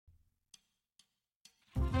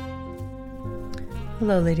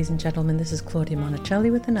Hello, ladies and gentlemen. This is Claudia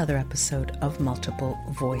Monicelli with another episode of Multiple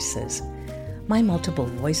Voices. My Multiple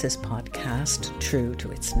Voices podcast, true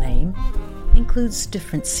to its name, includes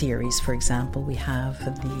different series. For example, we have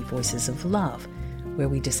the Voices of Love, where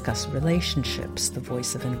we discuss relationships, the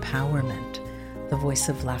voice of empowerment, the voice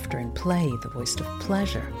of laughter and play, the voice of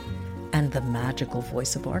pleasure, and the magical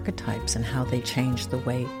voice of archetypes and how they change the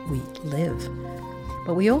way we live.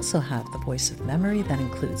 But we also have the voice of memory that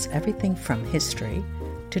includes everything from history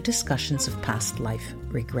to discussions of past life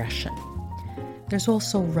regression. There's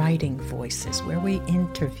also writing voices, where we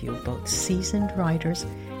interview both seasoned writers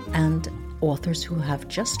and authors who have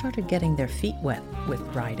just started getting their feet wet with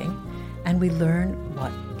writing, and we learn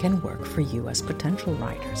what can work for you as potential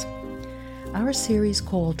writers. Our series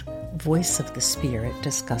called Voice of the Spirit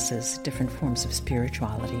discusses different forms of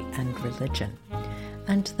spirituality and religion.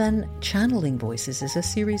 And then Channeling Voices is a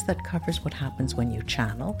series that covers what happens when you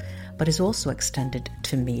channel, but is also extended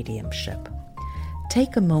to mediumship.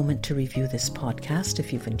 Take a moment to review this podcast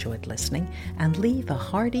if you've enjoyed listening, and leave a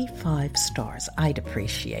hearty 5 stars. I'd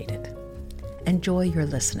appreciate it. Enjoy your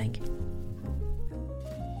listening.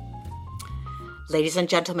 Ladies and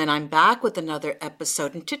gentlemen, I'm back with another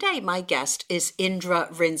episode, and today my guest is Indra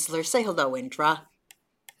Rinzler. Say hello, Indra.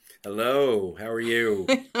 Hello, how are you?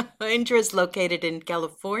 Indra is located in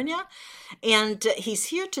California, and he's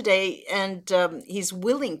here today, and he's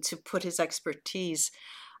willing to put his expertise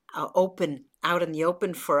out in the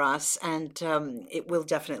open for us, and it will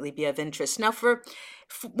definitely be of interest. Now, for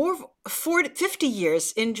 50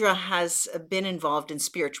 years, Indra has been involved in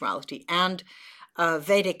spirituality and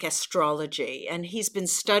Vedic astrology, and he's been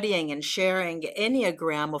studying and sharing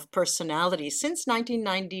Enneagram of personality since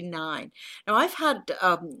 1999. Now, I've had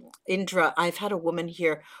a woman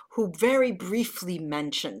here who very briefly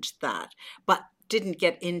mentioned that, but didn't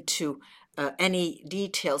get into any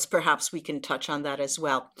details. Perhaps we can touch on that as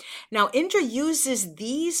well. Now, Indra uses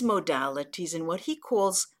these modalities in what he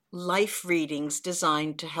calls life readings,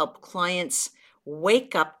 designed to help clients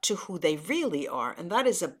wake up to who they really are, and that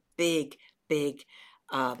is a big bit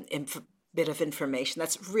of information.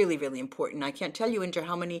 That's really, really important. I can't tell you, Indra,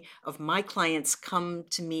 how many of my clients come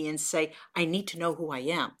to me and say, I need to know who I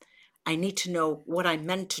am. I need to know what I'm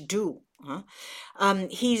meant to do.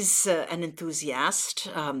 He's an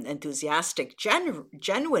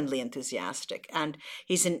genuinely enthusiastic, and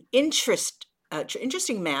he's an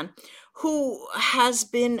interesting man who has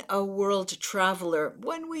been a world traveler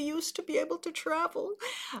when we used to be able to travel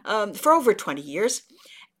for over 20 years.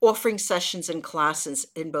 Offering sessions and classes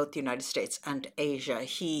in both the United States and Asia.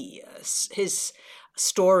 His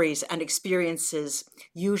stories and experiences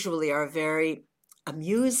usually are very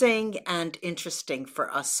amusing and interesting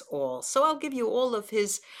for us all. So I'll give you all of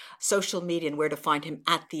his social media and where to find him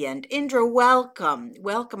at the end. Indra, welcome.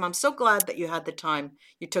 Welcome. I'm so glad that you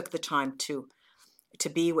took the time to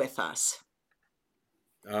be with us.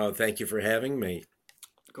 Oh, thank you for having me.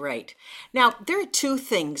 Great. Now, there are 2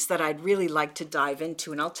 things that I'd really like to dive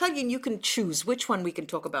into, and I'll tell you, and you can choose which one we can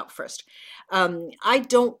talk about first. I'm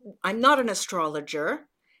not an astrologer.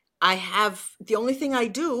 The only thing I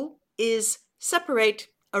do is separate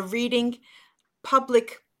a reading,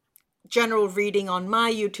 public general reading on my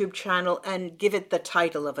YouTube channel, and give it the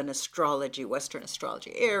title of an astrology, Western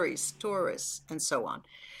astrology, Aries, Taurus, and so on.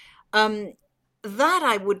 That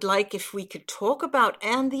I would like if we could talk about,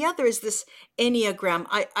 and the other is this Enneagram.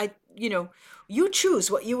 You choose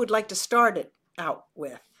what you would like to start it out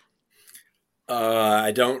with.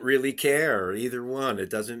 I don't really care. Either one. It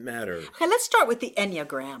doesn't matter. Okay, let's start with the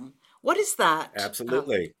Enneagram. What is that?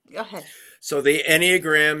 Absolutely. Go ahead. So the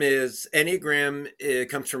Enneagram it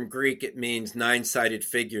comes from Greek. It means 9-sided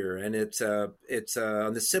figure, and it's on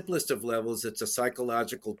the simplest of levels, it's a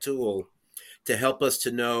psychological tool to help us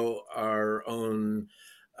to know our own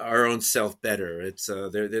self better. It's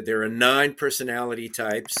there are 9 personality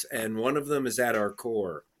types, and one of them is at our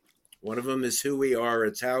core. One of them is who we are.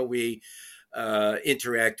 It's how we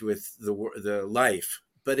interact with the life.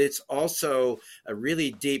 But it's also a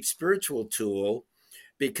really deep spiritual tool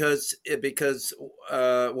because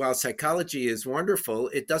while psychology is wonderful,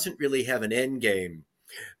 it doesn't really have an end game.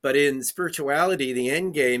 But in spirituality, the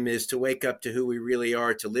end game is to wake up to who we really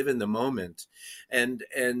are, to live in the moment. And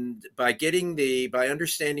by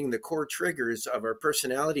understanding the core triggers of our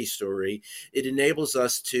personality story, it enables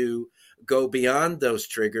us to go beyond those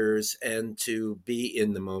triggers and to be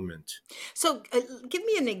in the moment. So give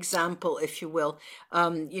me an example, if you will.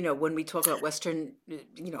 When we talk about Western,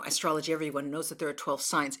 astrology, everyone knows that there are 12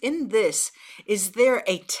 signs. In this, is there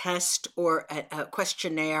a test or a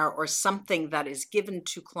questionnaire or something that is given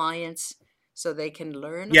to clients so they can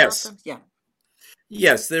learn about them? Yeah.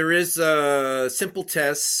 Yes, there is simple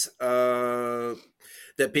tests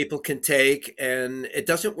that people can take, and it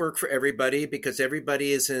doesn't work for everybody because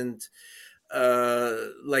everybody isn't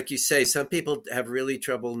like you say. Some people have really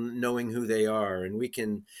trouble knowing who they are, and we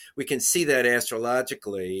can see that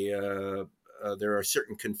astrologically. There are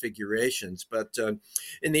certain configurations, but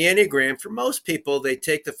in the Enneagram, for most people, they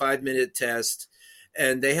take the 5 minute test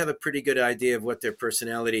and they have a pretty good idea of what their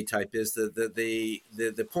personality type is.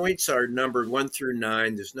 The points are numbered 1 through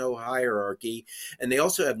 9. There's no hierarchy, and they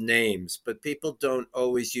also have names, but people don't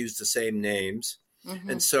always use the same names, and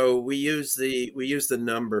Hmm. so we use the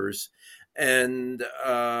numbers, and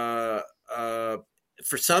uh,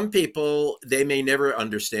 for some people, they may never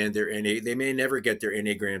understand they may never get their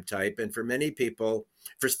Enneagram type, and for many people,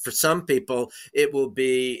 for some people, it will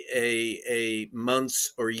be a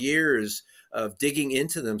months or years of digging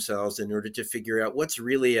into themselves in order to figure out what's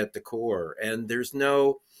really at the core. And there's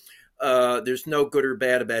no good or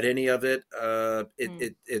bad about any of it.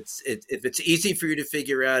 If it's easy for you to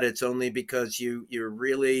figure out, it's only because you're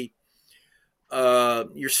really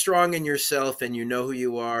you're strong in yourself and you know who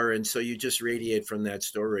you are, and so you just radiate from that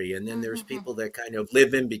story. And then there's Hmm. people that kind of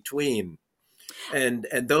live in between, and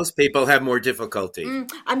those people have more difficulty.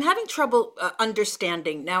 I'm having trouble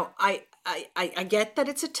understanding. Now, I get that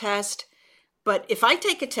it's a test, but if I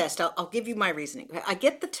take a test, I'll give you my reasoning. I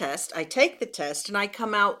get the test, I take the test, and I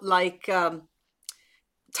come out like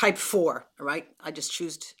type 4, right? I just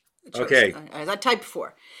chose Okay. I type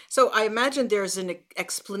 4. So I imagine there's an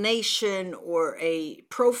explanation or a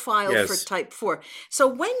profile for Yes. type 4. So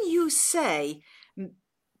when you say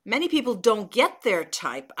many people don't get their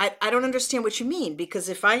type, I don't understand what you mean, because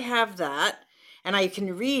if I have that and I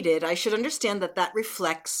can read it, I should understand that that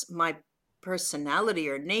reflects my personality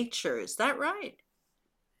or nature. Is that right?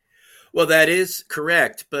 Well, that is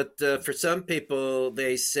correct, but for some people,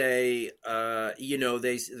 they say,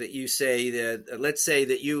 that you say that. Let's say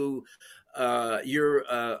that you're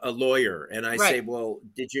a lawyer, and I say, Right. well,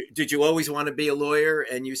 did you always want to be a lawyer?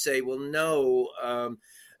 And you say, well, no.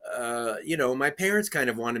 My parents kind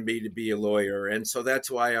of wanted me to be a lawyer, and so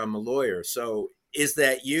that's why I'm a lawyer. So is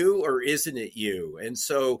that you or isn't it you? And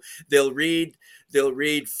so they'll read they'll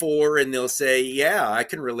read 4 and they'll say, yeah, I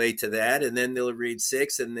can relate to that. And then they'll read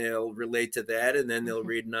 6 and they'll relate to that. And then they'll Hmm.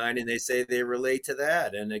 read 9 and they say they relate to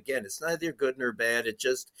that. And again, it's neither good nor bad. It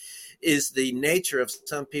just is the nature of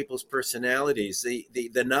some people's personalities. The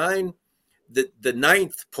 9, the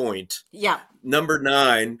ninth point, Yeah. number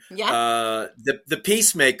 9, Yeah. the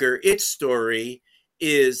peacemaker, its story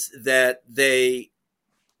is that they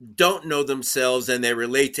don't know themselves and they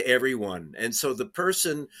relate to everyone. And so the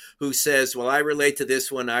person who says, well, I relate to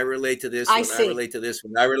this one, I relate to this I one, I see. relate to this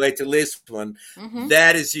one, I relate to this one, Hmm.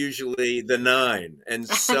 that is usually the 9. And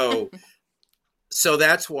so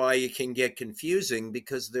that's why it can get confusing,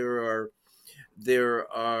 because there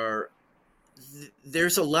are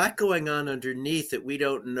there's a lot going on underneath that we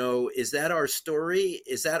don't know. Is that our story?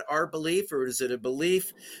 Is that our belief? Or is it a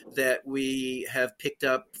belief that we have picked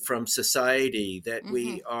up from society, that Hmm.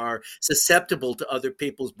 we are susceptible to other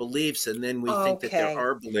people's beliefs, and then we think that they're Okay.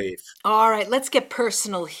 our belief? All right, let's get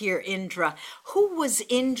personal here, Indra. Who was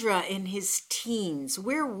Indra in his teens?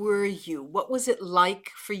 Where were you? What was it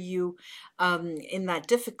like for you in that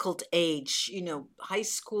difficult age, high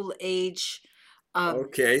school age? Um,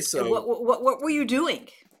 Okay, what, so what were you doing?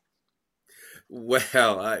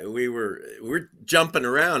 well, we're jumping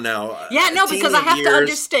around now. Yeah, no, because I Teen have to years.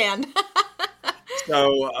 understand.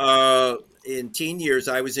 So in teen years,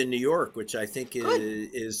 I was in New York, which I think Good.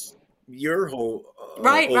 is your whole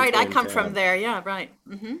Right, old right. I come from hometown. there. Yeah, right.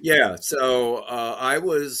 Hmm. Yeah, so I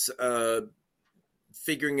was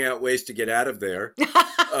figuring out ways to get out of there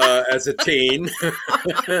as a teen,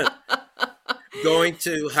 going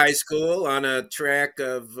to high school on a track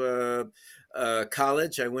of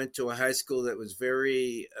college. I went to a high school that was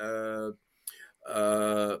very a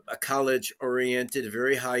college oriented, a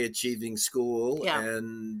very high achieving school, Yeah.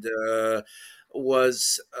 and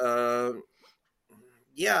was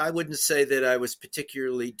yeah, I wouldn't say that I was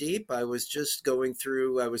particularly deep. I was just going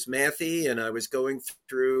through. I was mathy, and I was going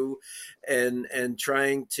through, and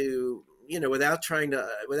trying to,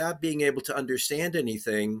 without being able to understand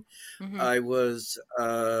anything. Hmm. I was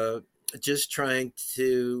just trying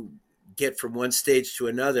to get from one stage to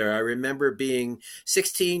another. I remember being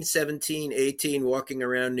 16, 17, 18, walking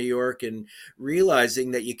around New York and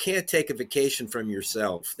realizing that you can't take a vacation from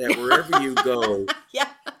yourself, that wherever you go, Yeah.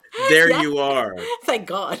 there Yeah. you are. Thank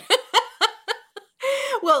God.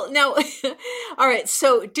 Well, now, all right.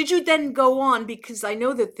 So, did you then go on? Because I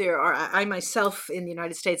know that there are. I myself in the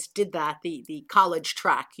United States did that, the college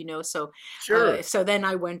track. So, Sure. so then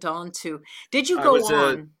I went on to. Did you I go was a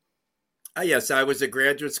on? yes, I was a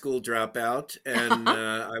graduate school dropout, and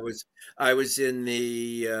I was in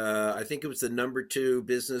the I think it was the number two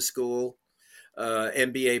business school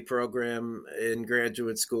MBA program in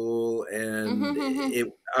graduate school, and Mm-hmm.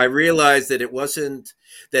 I realized that it wasn't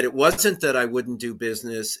that I wouldn't do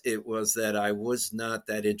business. It was that I was not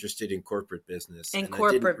that interested in corporate business, In and I didn't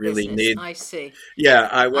corporate really business, need. I see. Yeah,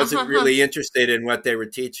 I wasn't Uh-huh. really interested in what they were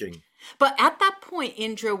teaching. But at that point,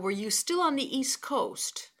 Indra, were you still on the East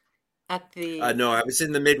Coast at the? No, I was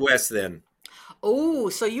in the Midwest then. Oh,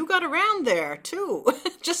 so you got around there too,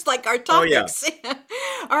 just like our Oh yeah, topics.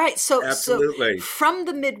 All right, so absolutely. from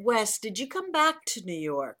the Midwest, did you come back to New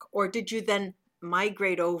York, or did you then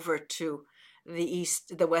migrate over to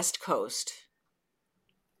the West Coast?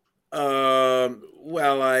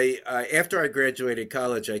 Well, I after I graduated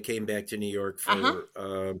college, I came back to New York Uh-huh.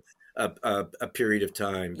 for a period of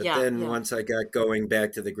time. But Yeah, then yeah. once I got going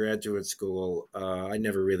back to the graduate school, I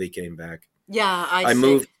never really came back. Yeah, I I see.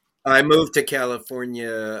 moved. I moved to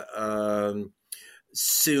California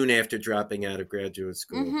soon after dropping out of graduate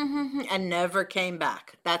school. And never came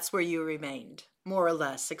back. That's where you remained, more or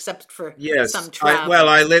less, except for Yes, some I well, travel.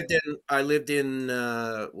 I lived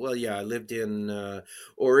in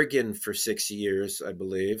Oregon for 6 years, I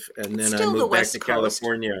believe, and It's then I still the moved back to West Coast.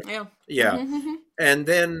 California. Yeah. Yeah, and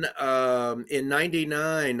then in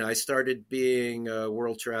 '99, I started being a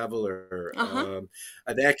world traveler. Uh-huh.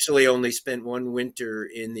 I've actually only spent one winter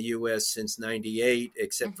in the U.S. since '98,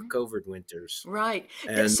 except for COVID winters. Right.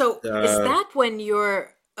 And So is that when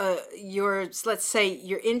your let's say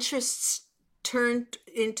your interests turned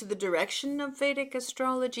into the direction of Vedic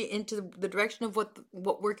astrology, into the direction of what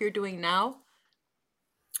work you're doing now?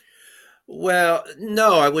 well,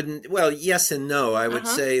 no, I wouldn't. Well, yes and no. I would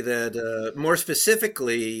Uh-huh. say that more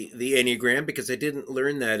specifically the Enneagram, because I didn't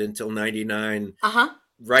learn that until '99, Uh-huh.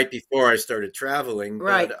 right before I started traveling.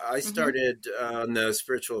 Right. But I started on the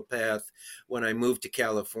spiritual path when I moved to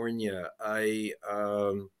California.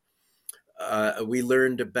 We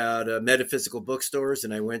learned about metaphysical bookstores,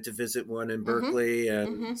 and I went to visit one in Mm-hmm. Berkeley and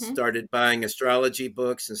Mm-hmm. started buying astrology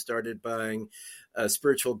books and started buying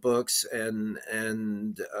spiritual books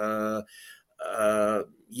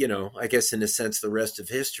I guess in a sense, the rest of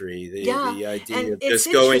history, Yeah, the idea and of it's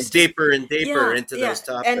just going interesting. deeper and deeper Yeah, into yeah, those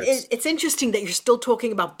and topics. it's interesting that you're still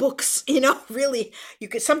talking about books. Really, you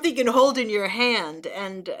could something you can hold in your hand,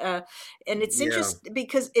 and it's Yeah.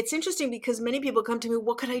 interesting because many people come to me.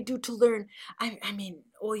 What could I do to learn? I mean,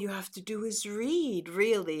 all you have to do is read,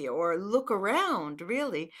 really, or look around,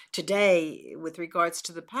 really. Today, with regards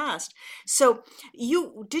to the past, so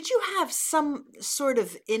did you have some sort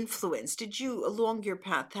of influence? Did you along your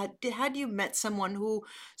path had you met someone who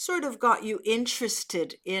sort of got you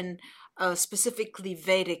interested in specifically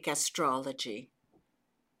Vedic astrology?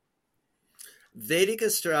 Vedic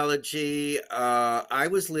astrology. I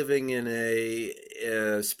was living in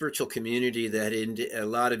a spiritual community that had a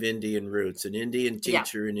lot of Indian roots, an Indian Yeah.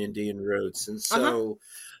 teacher and Indian roots. And Uh-huh. so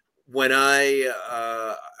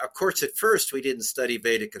of course, at first we didn't study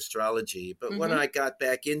Vedic astrology, but when Mm-hmm. I got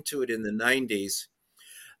back into it in the '90s,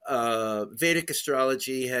 Vedic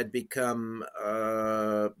astrology had become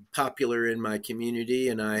popular in my community,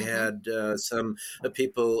 and I Mm-hmm. had some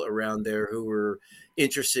people around there who were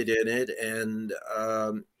interested in it. And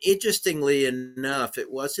interestingly enough,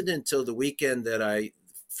 it wasn't until the weekend that I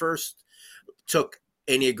first took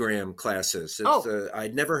Enneagram classes. Oh.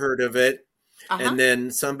 I'd never heard of it, Uh-huh. and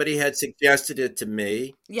then somebody had suggested it to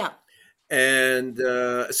me, Yeah. and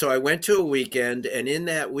so I went to a weekend, and in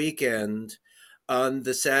that weekend, on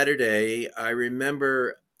the Saturday, I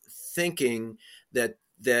remember thinking that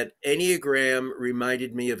Enneagram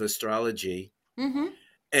reminded me of astrology. Mm-hmm.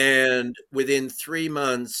 And within 3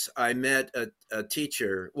 months, I met a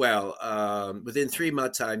teacher. Well, within 3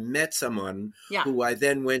 months, I met someone Yeah. who I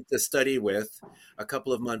then went to study with a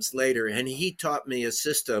couple of months later, and he taught me a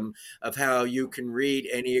system of how you can read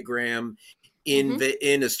Enneagram Mm-hmm.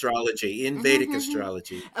 in astrology, in Mm-hmm. Vedic Mm-hmm.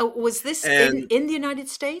 astrology. Was this in And in the United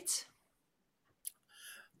States?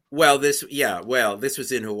 this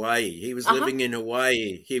was in Hawaii. He was Uh-huh. living in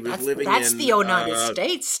Hawaii. He was living That's the in United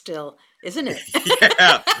States still, isn't it?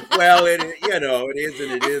 yeah. Well, it is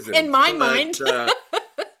and it In isn't. my But mind,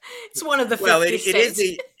 it's one of the well, 50 states.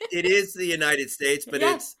 it is the United States, but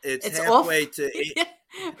Yeah. it's It's off. Yeah.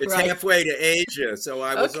 it's Right. halfway to Asia. So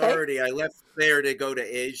Okay. I left there to go to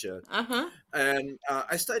Asia. Uh-huh. and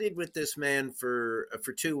I studied with this man for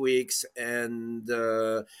 2 weeks, and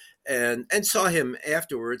saw him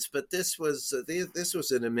afterwards. But this was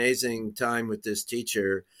an amazing time with this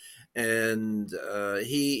teacher, and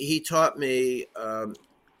he taught me.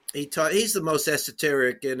 He's the most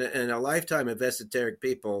esoteric in a lifetime of esoteric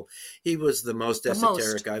people. He was the most The most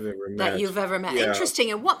esoteric I've ever that met. you've ever met. Yeah.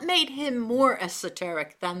 Interesting. And what made him more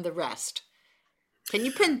esoteric than the rest? Can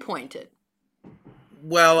you pinpoint it?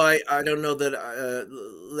 Well, I don't know that.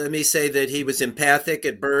 Let me say that he was empathic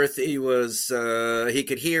at birth. He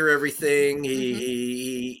could hear everything. Mm-hmm.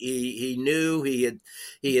 He knew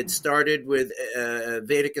he had started with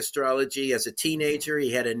Vedic astrology as a teenager.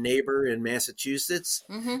 He had a neighbor in Massachusetts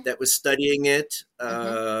Mm-hmm. that was studying it,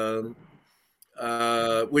 Mm-hmm.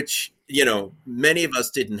 which many of us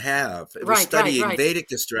didn't have. It was Right, right, studying right, Vedic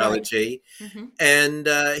right. astrology, Mm-hmm. and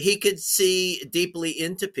he could see deeply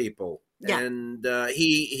into people, Yeah. and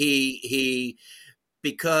he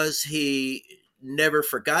because he never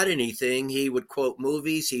forgot anything. He would quote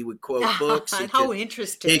movies, he would quote books, How he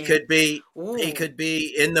interesting. could be he Ooh, could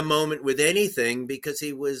be in the moment with anything,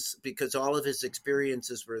 because all of his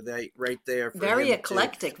experiences were right there for very him to.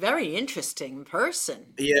 eclectic, very interesting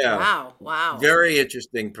person. Yeah, Wow, wow, very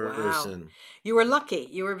interesting wow. person. You were lucky.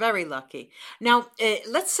 You were very lucky. Now,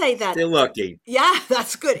 let's say that, Still lucky. yeah,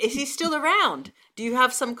 that's good. Is he still around? Do you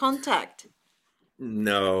have some contact?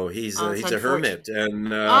 No, Oh, it's he's a unfortunate. hermit,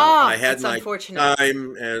 and I Oh, had it's my unfortunate.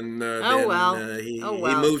 time, and Oh then well. Oh he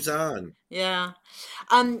well. moves on. Yeah.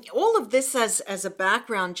 All of this as a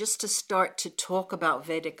background, just to start to talk about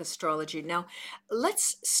Vedic astrology. Now,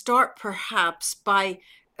 let's start perhaps by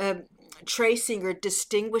um, tracing or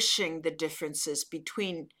distinguishing the differences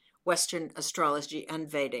between Western astrology and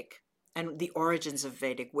Vedic, and the origins of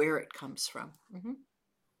Vedic, where it comes from. Hmm.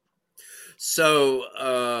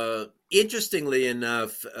 So, interestingly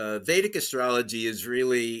enough, Vedic astrology is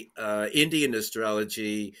really Indian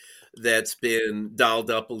astrology that's been dolled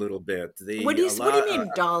up a little bit. The a What do you lot.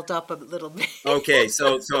 mean dolled up a little bit? Okay,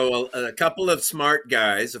 so a couple of smart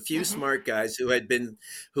guys, a few Hmm. smart guys who had been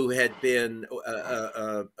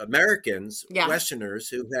Americans, Yeah. Westerners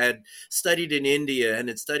who had studied in India and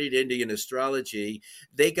had studied Indian astrology.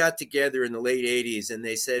 They got together in the late '80s and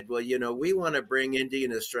they said, "Well, we want to bring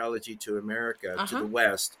Indian astrology to America, to Uh-huh. the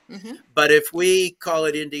West, Hmm. but if we call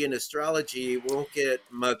it Indian astrology, it won't get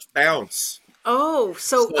much bounce." Oh,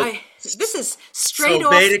 so So, I this is straight so off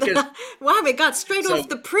Vedic the wow, my God, straight off so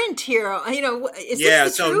the print here. Is this Yeah,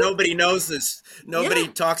 the so truth? nobody knows this. Nobody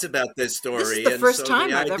Yeah. talks about this This is story, the and first so the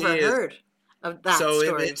time I've ever idea is, heard of that it's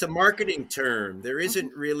story. a marketing term. Hmm. There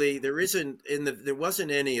isn't there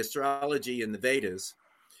wasn't any astrology in the Vedas,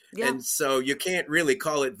 Yeah. and so you can't really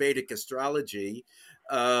call it Vedic astrology.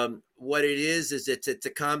 What it is it's a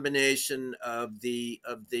combination of the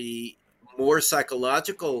more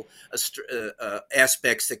psychological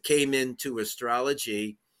aspects that came into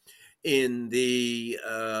astrology in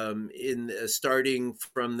starting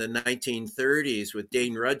from the 1930s with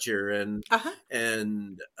Dane Rudger Uh-huh.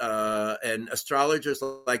 and astrologers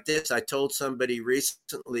like this. I told somebody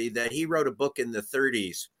recently that he wrote a book in the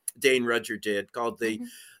 30s. Dane Rudger did, called Hmm.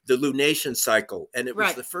 the lunation cycle, and it was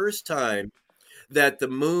Right. the first time that the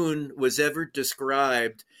moon was ever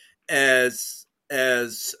described as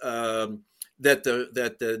that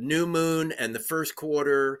the new moon and the first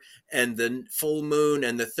quarter and the full moon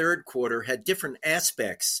and the third quarter had different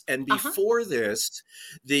aspects. And Uh-huh. before this,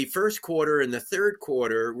 the first quarter and the third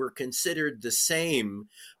quarter were considered the same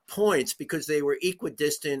points because they were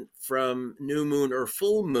equidistant from new moon or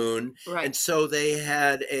full moon, Right. and so they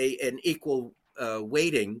had a an equal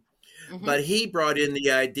weighting. Hmm. But he brought in the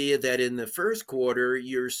idea that in the first quarter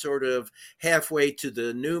you're sort of halfway to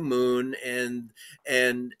the new moon and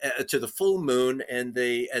to the full moon, and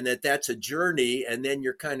that's a journey, and then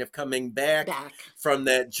you're kind of coming back Back. from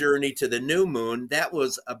that journey to the new moon. That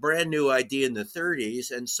was a brand new idea in the 30s,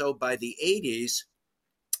 and so by the 80s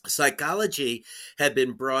psychology had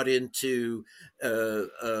been brought into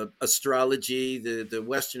astrology, the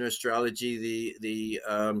Western astrology,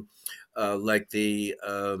 like the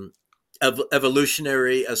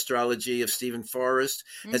evolutionary astrology of Stephen Forrest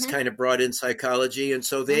has Hmm. kind of brought in psychology. And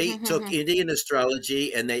so they took Hmm. Indian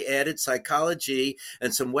astrology and they added psychology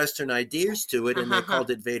and some Western ideas to it, and they Uh-huh.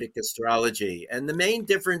 called it Vedic astrology. And the main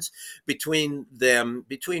difference between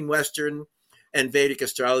Western and Vedic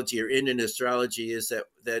astrology or Indian astrology is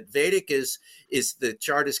that Vedic is the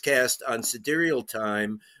chart is cast on sidereal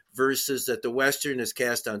time versus that the Western is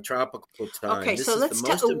cast on tropical time. Okay, so This is the let's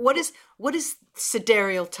tell most important. what is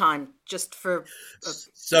sidereal time just for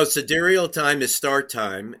So sidereal time is start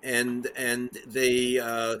time, and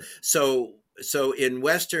so so in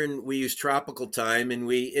Western we use tropical time, and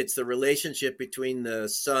it's the relationship between the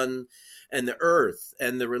sun and the earth,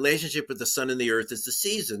 and the relationship with the sun and the earth is the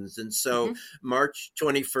seasons. And so Mm-hmm. March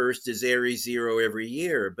 21st is Aries 0 every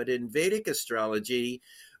year. But in Vedic astrology,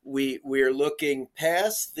 we're looking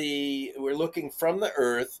we're looking from the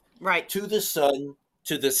earth Right. to the sun,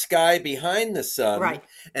 to the sky behind the sun, Right.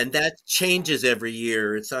 and that changes every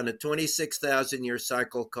year. It's on a 26,000 year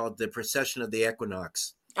cycle called the precession of the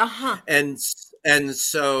equinox. Uh-huh. and and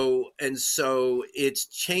so it's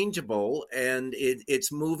changeable, and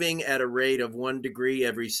it's moving at a rate of 1 degree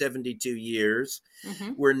every 72 years.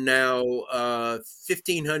 Mm-hmm. We're now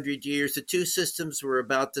 1500 years. The two systems were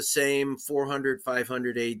about the same, 400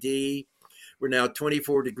 500 AD. We're now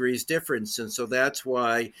 24 degrees difference, and so that's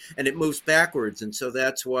why, and it moves backwards, and so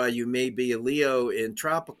that's why you may be a Leo in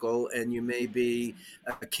tropical, and you may be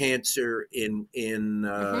a Cancer in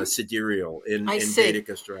Mm-hmm. sidereal I in see. Vedic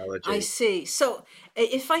I astrology. see. So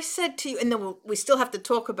if I said to you, and then we still have to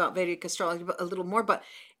talk about Vedic astrology a little more, but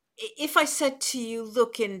if I said to you,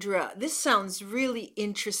 look, Indra, this sounds really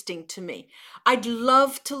interesting to me. I'd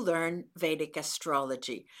love to learn Vedic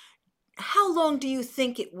astrology. How long do you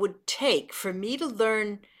think it would take for me to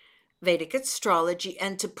learn Vedic astrology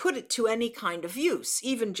and to put it to any kind of use,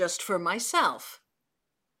 even just for myself?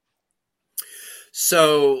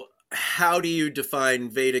 So, how do you define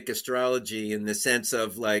Vedic astrology in the sense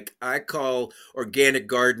of, like, I call organic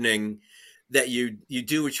gardening that you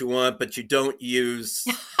do what you want, but you don't use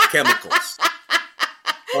chemicals.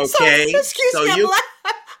 So Okay, excuse so me, you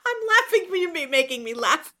I'm laughing for you making me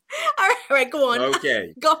laugh. All right, go on.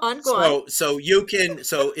 okay. Go on, go on. So you can,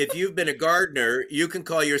 so if you've been a gardener, you can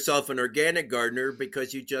call yourself an organic gardener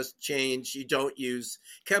because you don't use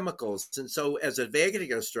chemicals. And so as a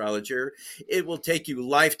Vedic astrologer, it will take you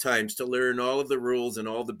lifetimes to learn all of the rules and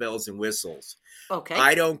all the bells and whistles. Okay.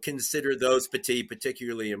 I don't consider those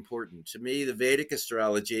particularly important. To me, the Vedic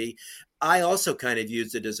astrology, I also kind of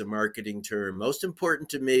use it as a marketing term. Most important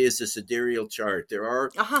to me is the sidereal chart. There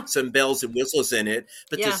are Uh-huh. some bells and whistles in it,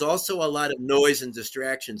 but Yeah. there's also a lot of noise and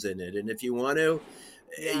distractions in it. And if you want to,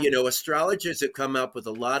 Yeah. astrologers have come up with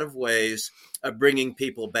a lot of ways of bringing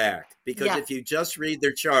people back, because Yeah. if you just read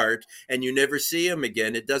their chart and you never see them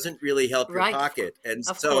again, it doesn't really help your Right. pocket. And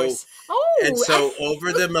Of so course. Oh,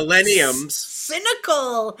 over the millenniums,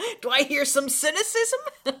 cynical. Do I hear some cynicism?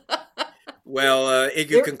 well, you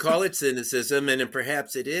There. can call it cynicism, and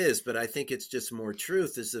perhaps it is, but I think it's just more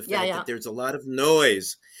truth, is the Yeah, fact yeah. that there's a lot of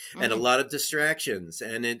noise and a Hmm. lot of distractions,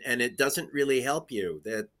 and it doesn't really help you.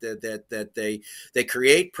 That they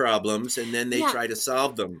create problems, and then they Yeah. try to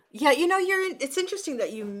solve them. Yeah, it's interesting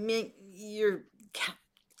that you're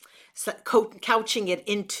couching it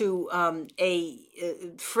into a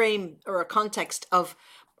frame or a context of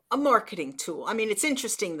a marketing tool. I mean, it's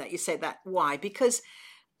interesting that you say that. Why? Because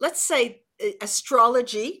let's say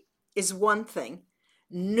astrology is one thing,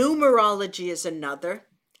 numerology is another,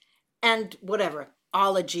 and whatever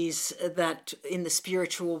ologies that in the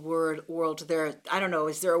spiritual world there. I don't know,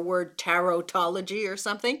 is there a word, tarotology or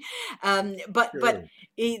something? But Sure.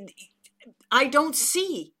 I don't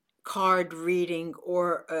see card reading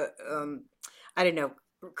or I don't know,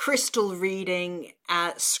 crystal reading,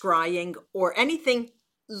 scrying, or anything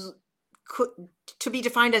l- could, to be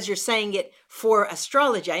defined as you're saying it for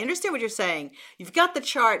astrology. I understand what you're saying. You've got the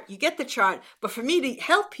chart, you get the chart, but for me to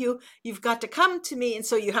help you, you've got to come to me, and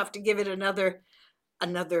so you have to give it another,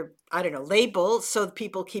 I don't know, label, so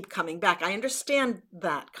people keep coming back. I understand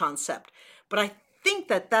that concept, but I think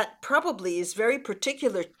that probably is very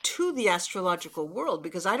particular to the astrological world,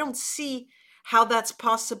 because I don't see how that's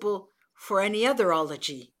possible for any other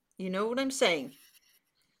ology. You know what I'm saying?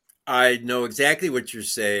 I know exactly what you're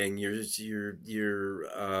saying. You're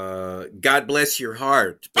God bless your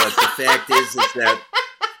heart, but the fact is that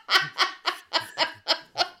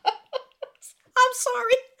I'm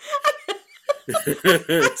sorry.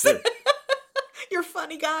 You're a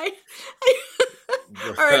funny guy.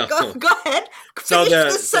 All right, go well, go ahead. so Finish the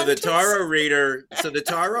the sentence. tarot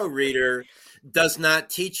reader does not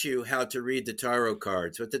teach you how to read the tarot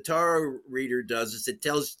cards. What the tarot reader does is it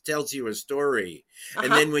tells you a story, and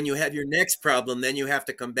Uh-huh. then when you have your next problem, then you have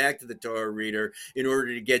to come back to the tarot reader in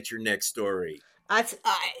order to get your next story. That's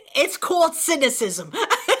it's called cynicism.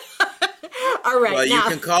 All right, Well, you now,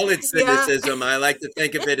 can call it yeah. cynicism. I like to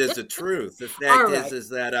think of it as a truth. The All fact right. is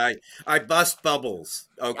that I bust bubbles.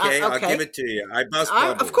 Okay, I'll give Okay. it to you. I bust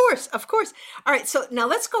Of bubbles. course, of course. All right. So now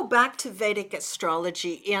let's go back to Vedic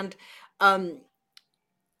astrology and um,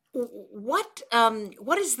 what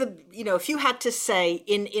is the, if you had to say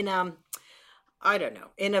in I don't know,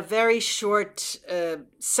 in a very short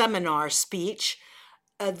seminar speech,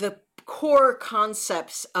 the core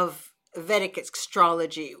concepts of Vedic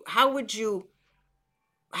astrology, how would you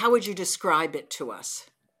describe it to us?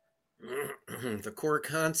 The core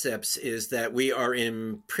concepts is that we are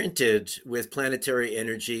imprinted with planetary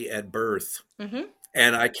energy at birth. Mm-hmm.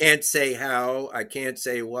 And I can't say how, I can't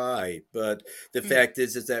say why, but the fact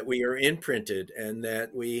is that we are imprinted, and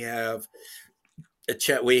that we have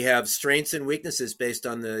we have strengths and weaknesses based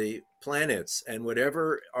on the planets, and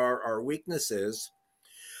whatever are our weaknesses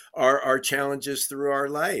are our challenges through our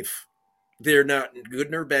life. They're not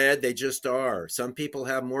good nor bad, they just are. Some people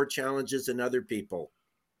have more challenges than other people.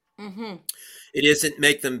 Mm-hmm. It doesn't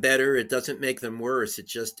make them better, it doesn't make them worse, it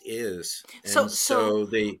just is. So And so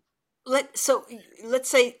the let's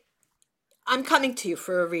say I'm coming to you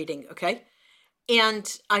for a reading, okay?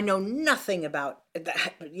 And I know nothing about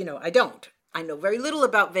that. I don't. I know very little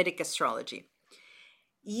about Vedic astrology.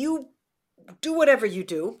 You do whatever you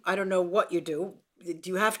do. I don't know what you do. Do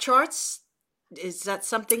you have charts? Is that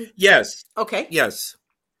something? yes, Okay. yes.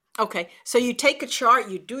 Okay. So you take a chart,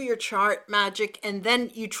 you do your chart magic, and then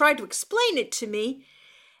you try to explain it to me,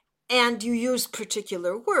 and you use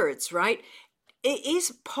particular words, right? It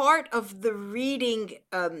is part of the reading.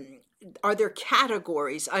 Are there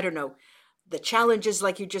categories? I don't know. The challenges,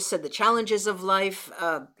 like you just said, the challenges of life.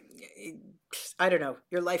 I don't know,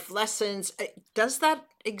 your life lessons. Does that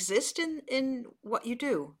exist in what you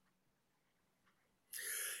do?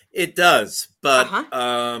 It does, but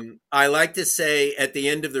Uh-huh. I like to say at the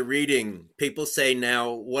end of the reading, people say,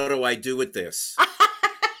 "Now, what do I do with this?"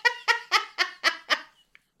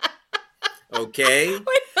 Okay,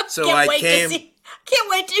 so Can't I wait to came. see. Can't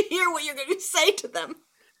wait to hear what you're going to say to them.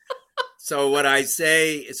 So what I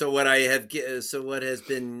say, so what I have, so what has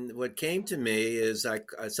been, what came to me is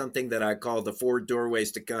something that I call the four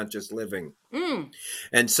doorways to conscious living. Mm.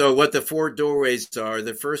 And so what the four doorways are,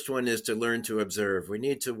 the first one is to learn to observe. We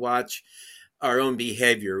need to watch our own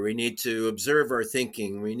behavior. We need to observe our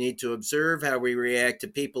thinking. We need to observe how we react to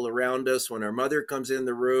people around us when our mother comes in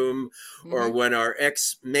the room, or Mm-hmm. when our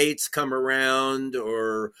ex-mates come around,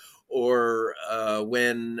 or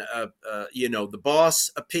when the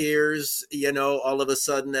boss appears, all of a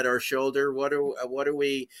sudden at our shoulder. What are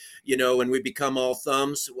we, when we become all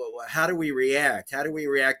thumbs? How do we react? How do we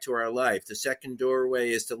react to our life? The second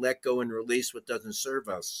doorway is to let go and release what doesn't serve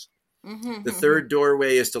us. Mm-hmm. The Mm-hmm. third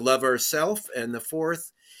doorway is to love ourselves, and the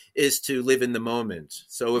fourth is to live in the moment.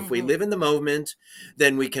 So if we Mm-hmm. live in the moment,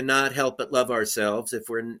 then we cannot help but love ourselves. If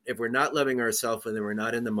we're not loving ourselves, then we're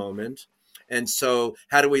not in the moment. And so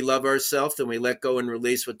how do we love ourselves? Then we let go and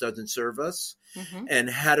release what doesn't serve us. Mm-hmm. And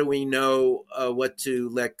how do we know what to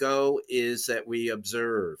let go? Is that we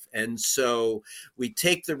observe. And so we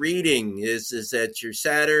take the reading is that your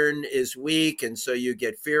Saturn is weak, and so you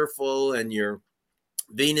get fearful, and your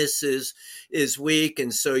Venus is weak,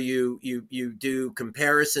 and so you do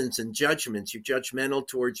comparisons and judgments. You're judgmental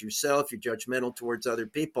towards yourself. You're judgmental towards other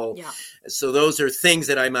people. Yeah. So those are things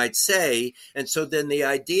that I might say. And so then the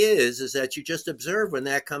idea is that you just observe when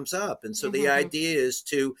that comes up. And so the Mm-hmm. idea is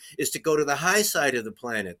to go to the high side of the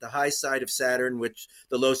planet, the high side of Saturn, which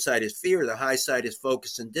the low side is fear. The high side is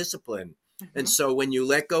focus and discipline. And Mm-hmm. so when you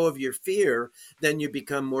let go of your fear, then you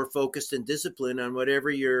become more focused and disciplined on whatever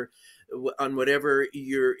you're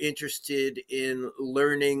interested in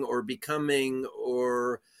learning or becoming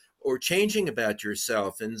or changing about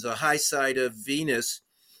yourself. And the high side of Venus,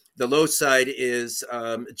 the low side is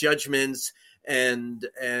judgments and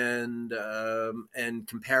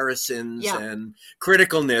comparisons Yeah. and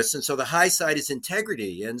criticalness. And so the high side is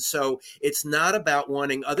integrity. And so it's not about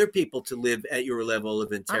wanting other people to live at your level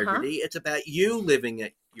of integrity. It's about you living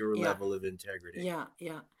at your Yeah. level of integrity. Yeah.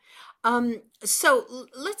 Yeah. So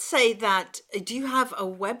let's say that, do you have a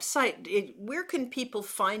website? Where can people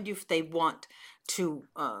find you if they want to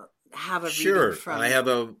have a reading Sure. from I you? have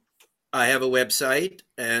a website,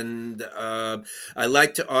 and I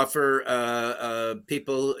like to offer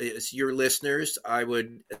people, your listeners, I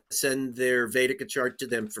would send their Vedic chart to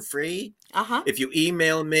them for free. Uh-huh. If you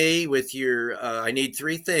email me with your, I need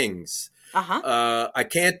three things. Uh-huh. I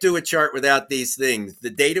can't do a chart without these things: the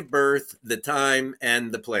date of birth, the time,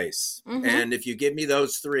 and the place. Mm-hmm. And if you give me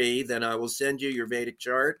those three, then I will send you your Vedic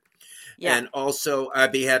chart. Yeah. And also,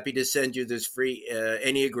 I'd be happy to send you this free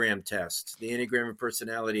Enneagram test, the Enneagram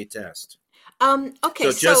personality test. Okay,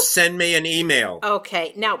 So so just send me an email.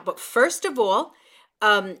 okay. Now, but first of all,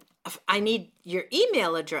 um I need your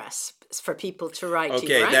email address for people to write to you,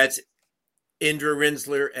 Okay, right? that's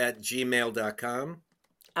indrarinzler@gmail.com.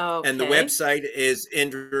 And the Okay. website is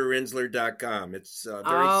indrarinzler.com. It's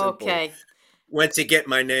very simple Okay. once you get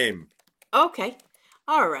my name. Okay.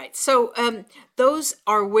 All right. So those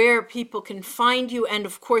are where people can find you. And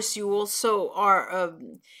of course, you also are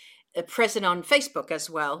present on Facebook as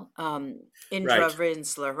well. Indra Right.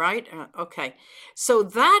 Rinzler, right? Okay. So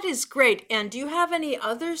that is great. And do you have any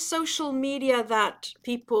other social media that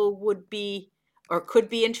people would be or could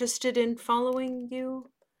be interested in following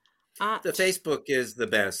you The at? Facebook is the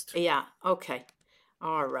best. Yeah. Okay.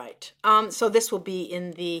 All right. So this will be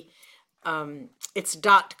in the it's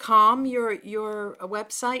 .com, your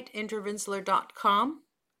website, indravinsler.com.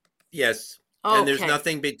 Yes. And there's Okay.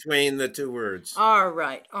 nothing between the two words. All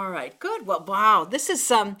right. All right. Good. Well, wow. This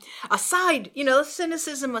is aside,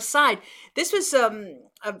 cynicism aside, this was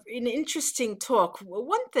an interesting talk.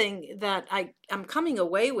 One thing that I'm coming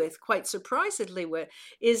away with quite surprisedly with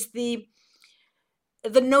is the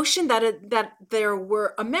notion that that there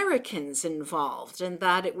were Americans involved and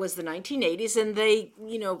that it was the 1980s and they,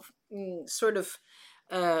 sort of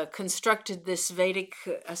constructed this Vedic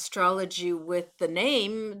astrology with the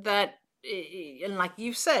name that, and like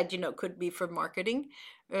you said, could be for marketing.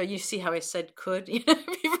 You see how I said could, be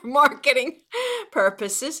for marketing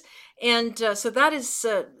purposes. And so that is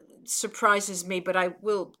surprises me, but I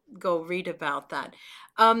will go read about that.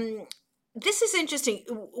 Um, this is interesting.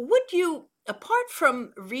 Would you, apart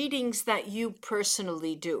from readings that you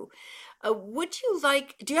personally do,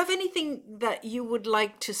 do you have anything that you would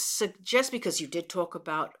like to suggest? Because you did talk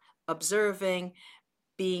about observing,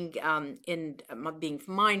 being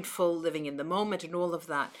mindful, living in the moment, and all of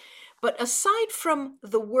that. But aside from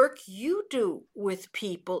the work you do with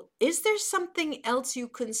people, is there something else you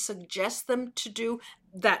can suggest them to do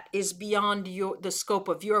that is beyond the scope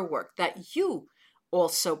of your work that you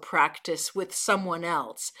also practice with someone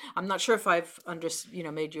else? I'm not sure if I've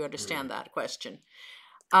made you understand Mm. that question.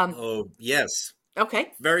 Um, Oh, yes.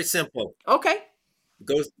 okay, Very simple. okay.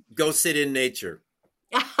 Go go sit in nature.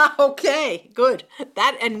 Okay, good.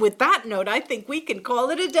 That, and with that note, I think we can call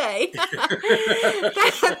it a day.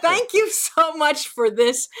 Thank you so much for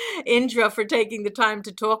this, Indra, for taking the time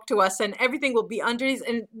to talk to us. And everything will be underneath,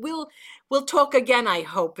 and we'll talk again, I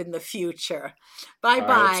hope, in the future. Bye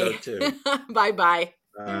I hope so bye. too. Bye bye.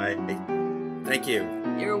 Bye. Thank you.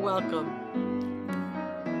 You're welcome.